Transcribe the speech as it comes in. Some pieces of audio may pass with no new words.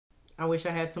I wish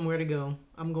I had somewhere to go.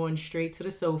 I'm going straight to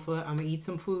the sofa. I'm gonna eat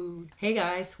some food. Hey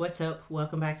guys, what's up?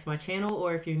 Welcome back to my channel,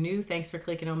 or if you're new, thanks for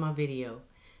clicking on my video.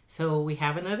 So we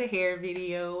have another hair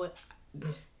video.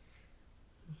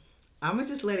 I'm gonna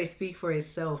just let it speak for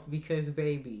itself because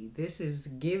baby, this is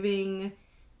giving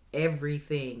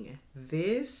everything.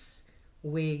 This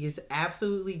wig is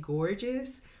absolutely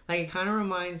gorgeous. Like, it kind of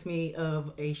reminds me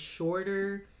of a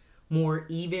shorter, more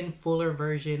even, fuller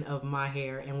version of my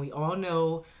hair. And we all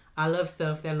know I love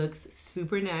stuff that looks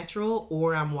super natural,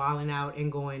 or I'm wilding out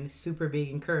and going super big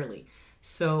and curly.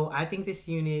 So I think this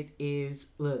unit is,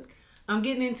 look, I'm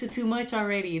getting into too much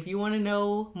already. If you want to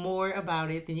know more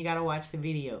about it, then you got to watch the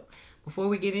video. Before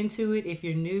we get into it, if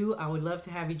you're new, I would love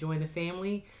to have you join the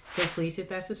family. So please hit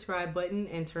that subscribe button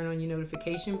and turn on your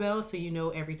notification bell so you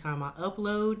know every time I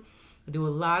upload. I do a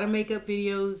lot of makeup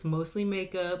videos, mostly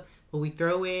makeup, but we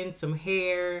throw in some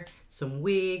hair, some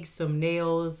wigs, some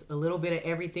nails, a little bit of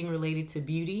everything related to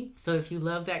beauty. So if you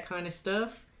love that kind of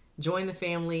stuff, join the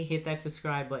family, hit that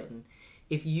subscribe button.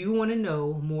 If you want to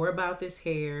know more about this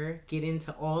hair, get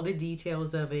into all the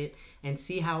details of it, and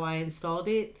see how I installed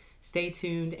it, stay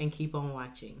tuned and keep on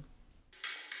watching.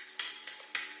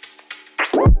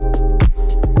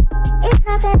 It's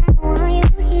not that I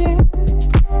want you here.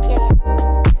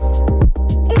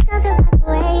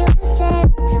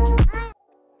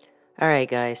 Alright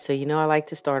guys, so you know I like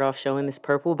to start off showing this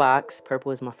purple box.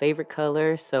 Purple is my favorite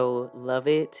color, so love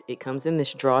it. It comes in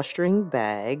this drawstring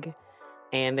bag,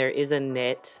 and there is a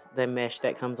net, the mesh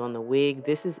that comes on the wig.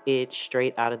 This is it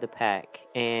straight out of the pack,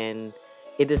 and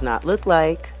it does not look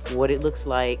like what it looks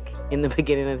like in the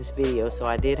beginning of this video, so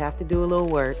I did have to do a little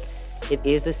work. It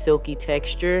is a silky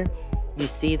texture. You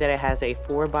see that it has a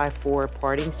 4x4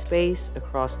 parting space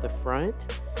across the front,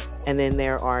 and then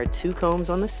there are 2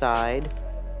 combs on the side.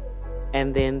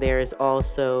 And then there is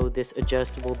also this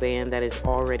adjustable band that is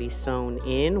already sewn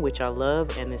in, which I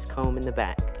love, and this comb in the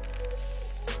back.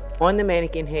 On the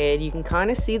mannequin head, you can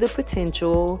kind of see the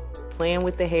potential, playing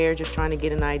with the hair, just trying to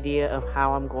get an idea of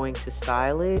how I'm going to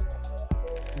style it.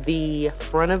 The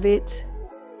front of it,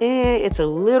 it's a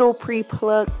little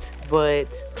pre-plucked, but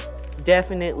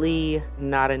definitely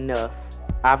not enough.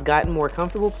 I've gotten more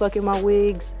comfortable plucking my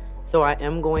wigs, so I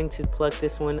am going to pluck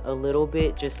this one a little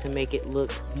bit just to make it look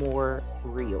more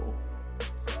real.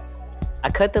 I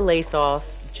cut the lace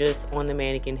off just on the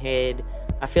mannequin head.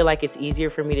 I feel like it's easier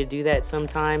for me to do that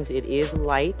sometimes. It is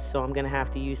light, so I'm gonna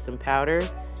have to use some powder.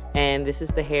 And this is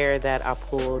the hair that I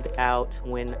pulled out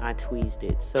when I tweezed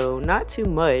it. So not too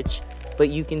much, but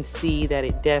you can see that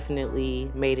it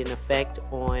definitely made an effect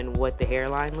on what the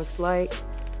hairline looks like.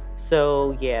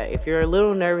 So yeah, if you're a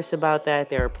little nervous about that,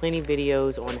 there are plenty of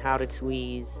videos on how to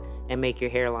tweeze and make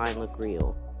your hairline look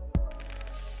real.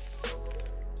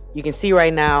 You can see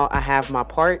right now I have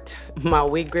my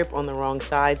wig grip on the wrong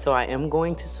side, so I am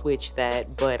going to switch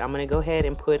that, but I'm going to go ahead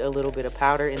and put a little bit of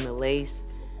powder in the lace.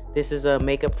 This is a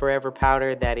Makeup Forever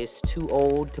powder that is too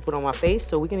old to put on my face,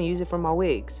 so we're going to use it for my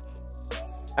wigs.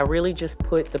 I really just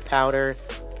put the powder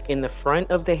in the front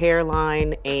of the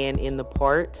hairline and in the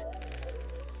part.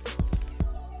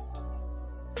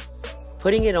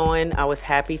 Putting it on, I was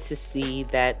happy to see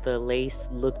that the lace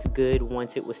looked good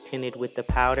once it was tinted with the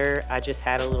powder. I just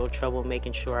had a little trouble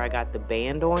making sure I got the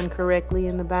band on correctly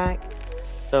in the back.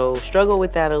 So struggle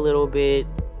with that a little bit.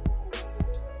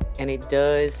 And it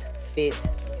does fit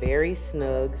very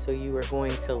snug, so you are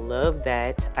going to love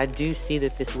that. I do see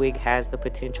that this wig has the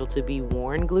potential to be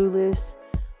worn glueless,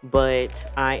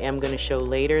 but I am going to show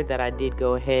later that I did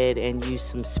go ahead and use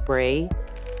some spray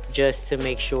just to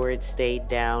make sure it stayed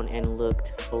down and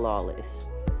looked flawless.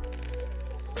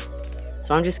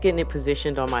 So I'm just getting it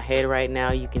positioned on my head right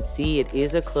now. You can see it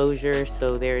is a closure,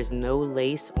 so there is no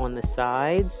lace on the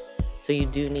sides. So you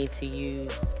do need to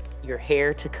use your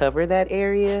hair to cover that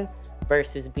area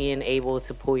versus being able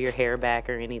to pull your hair back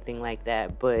or anything like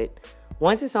that. But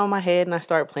once it's on my head and I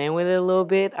start playing with it a little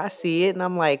bit, I see it and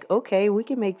I'm like, okay, we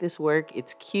can make this work.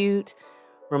 It's cute.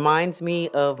 Reminds me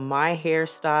of my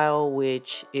hairstyle,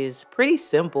 which is pretty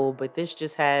simple, but this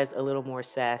just has a little more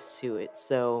sass to it.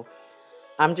 So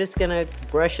I'm just gonna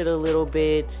brush it a little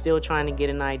bit, still trying to get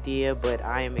an idea, but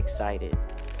I am excited.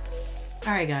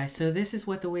 All right guys, so this is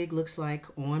what the wig looks like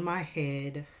on my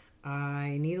head.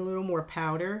 I need a little more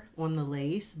powder on the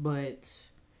lace, but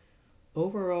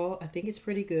overall I think it's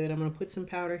pretty good. I'm gonna put some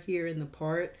powder here in the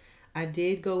part. I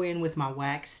did go in with my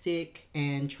wax stick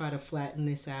and try to flatten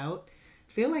this out.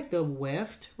 I feel like the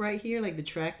weft right here, like the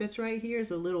track that's right here,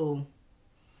 is a little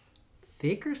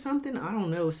thick or something. I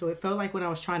don't know. So it felt like when I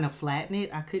was trying to flatten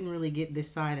it, I couldn't really get this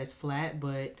side as flat,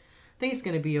 but think it's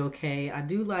going to be okay. I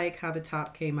do like how the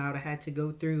top came out. I had to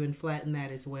go through and flatten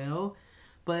that as well.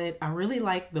 But I really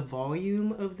like the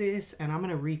volume of this, and I'm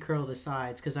going to recurl the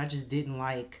sides because I just didn't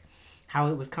like how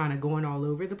it was kind of going all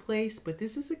over the place. But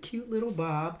this is a cute little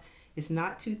bob. It's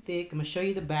not too thick. I'm going to show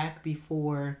you the back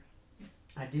before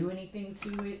I do anything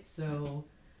to it. So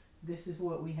this is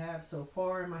what we have so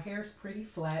far. My hair's pretty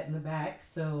flat in the back,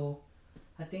 so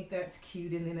I think that's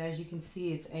cute. And then as you can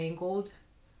see, it's angled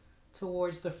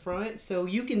towards the front. So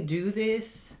you can do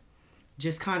this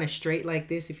just kind of straight like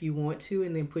this if you want to,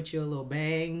 and then put you a little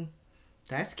bang.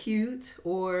 That's cute,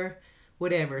 or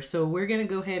whatever. So we're gonna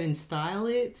go ahead and style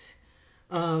it.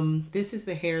 This is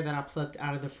the hair that I plucked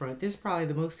out of the front. This is probably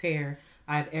the most hair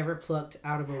I've ever plucked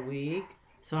out of a wig.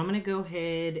 So I'm gonna go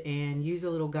ahead and use a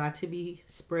little Got To Be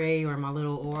spray, or my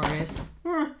little ORS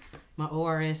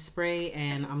spray,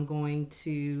 and I'm going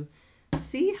to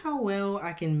see how well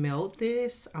I can melt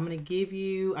this. I gave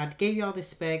you all the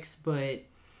specs, but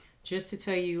just to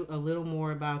tell you a little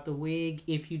more about the wig,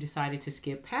 if you decided to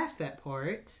skip past that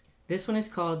part, this one is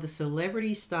called the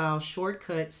Celebrity Style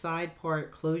Shortcut Side Part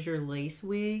Closure Lace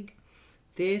Wig.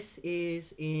 This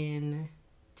is in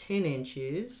 10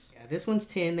 inches. Yeah, this one's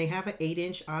 10. They have an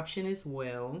 8-inch option as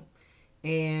well.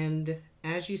 And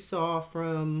as you saw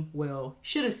from, well,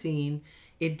 should have seen,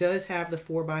 it does have the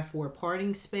 4x4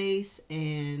 parting space,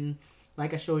 and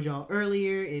like I showed y'all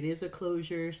earlier, it is a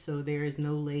closure, so there is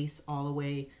no lace all the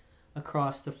way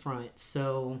across the front.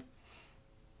 So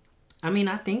I mean,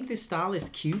 I think this style is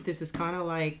cute. This is kind of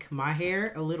like my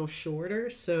hair, a little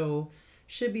shorter, so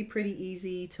should be pretty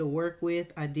easy to work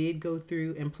with. I did go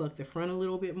through and pluck the front a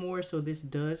little bit more, so this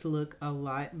does look a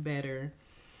lot better.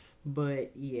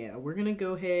 But yeah, we're gonna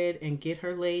go ahead and get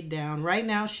her laid down. Right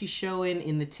now she's showing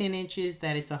in the 10 inches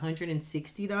that it's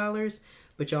 $160,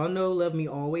 but y'all know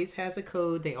Luvme always has a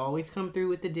code. They always come through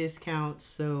with the discounts,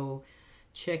 so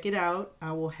check it out.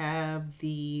 I will have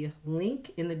the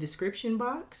link in the description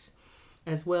box,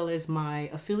 as well as my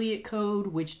affiliate code,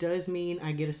 which does mean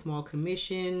I get a small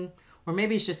commission, or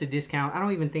maybe it's just a discount. I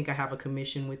don't even think I have a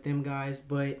commission with them, guys,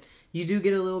 but you do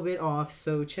get a little bit off,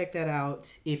 so check that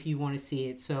out if you want to see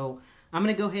it. So I'm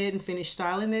going to go ahead and finish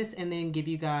styling this and then give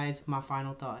you guys my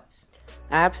final thoughts.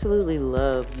 I absolutely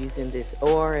love using this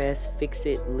ORS Fix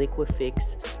It Liquid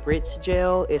Fix Spritz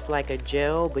Gel. It's like a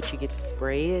gel, but you get to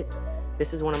spray it.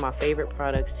 This is one of my favorite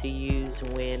products to use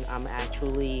when I'm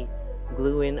actually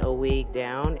gluing a wig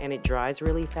down, and it dries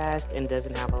really fast and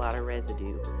doesn't have a lot of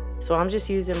residue. So I'm just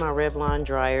using my Revlon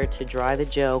dryer to dry the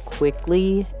gel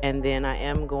quickly, and then I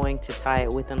am going to tie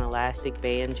it with an elastic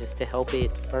band just to help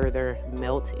it further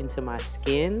melt into my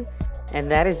skin.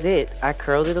 And that is it. I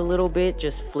curled it a little bit,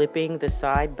 just flipping the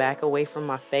side back away from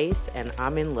my face, and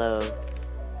I'm in love.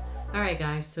 Alright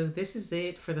guys, so this is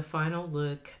it for the final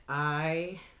look.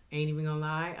 I ain't even gonna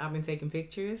lie, I've been taking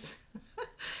pictures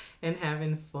and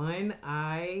having fun.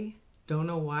 I don't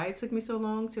know why it took me so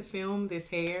long to film this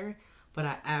hair, but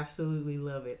I absolutely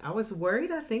love it. I was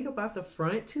worried, I think, about the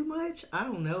front too much. I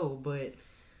don't know, but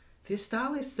this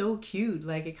style is so cute.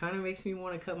 Like, it kind of makes me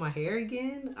want to cut my hair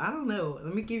again. I don't know.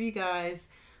 Let me give you guys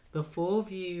the full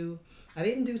view. I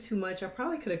didn't do too much. I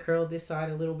probably could have curled this side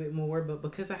a little bit more, but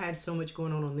because I had so much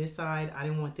going on this side, I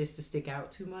didn't want this to stick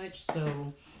out too much.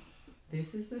 So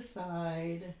this is the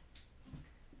side,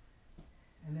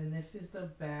 and then this is the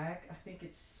back. I think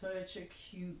it's such a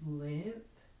cute length.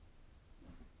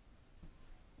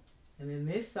 And then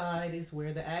this side is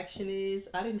where the action is.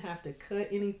 I didn't have to cut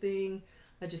anything.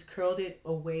 I just curled it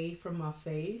away from my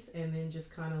face and then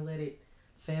just kind of let it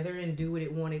feather and do what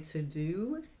it wanted to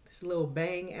do. This little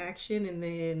bang action, and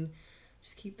then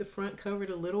just keep the front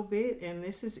covered a little bit, and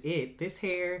this is it. This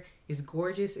hair is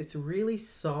gorgeous. It's really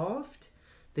soft.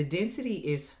 The density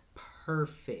is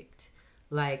perfect.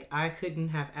 Like, I couldn't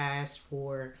have asked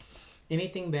for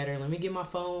anything better. Let me get my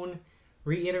phone,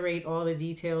 reiterate all the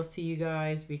details to you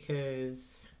guys,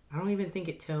 because I don't even think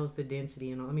it tells the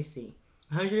density. And let me see.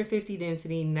 150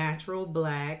 density, natural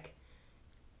black,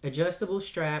 adjustable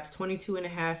straps,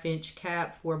 22.5-inch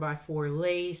cap, 4x4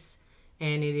 lace,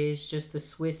 and it is just the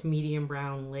Swiss medium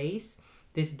brown lace.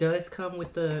 This does come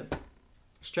with the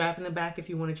strap in the back if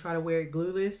you want to try to wear it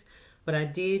glueless. But I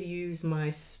did use my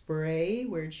spray.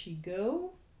 Where'd she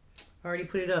go? I already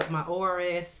put it up. My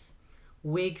ORS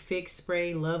Wig Fix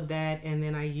spray. Love that. And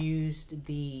then I used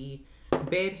the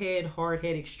Bedhead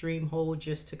Hardhead Extreme Hold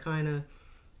just to kind of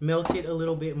melt it a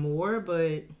little bit more.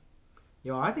 But,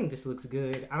 y'all, I think this looks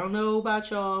good. I don't know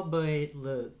about y'all, but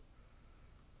look.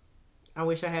 I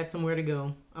wish I had somewhere to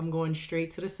go. I'm going straight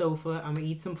to the sofa. I'm going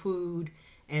to eat some food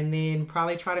and then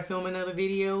probably try to film another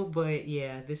video. But,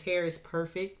 yeah, this hair is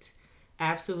perfect.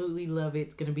 Absolutely love it.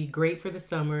 It's going to be great for the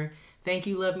summer. Thank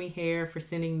you, Love Me Hair, for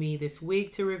sending me this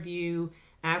wig to review.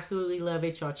 Absolutely love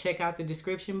it. Y'all check out the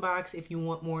description box if you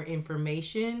want more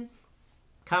information.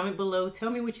 Comment below. Tell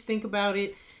me what you think about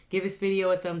it. Give this video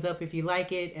a thumbs up if you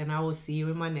like it, and I will see you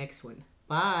in my next one.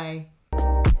 Bye.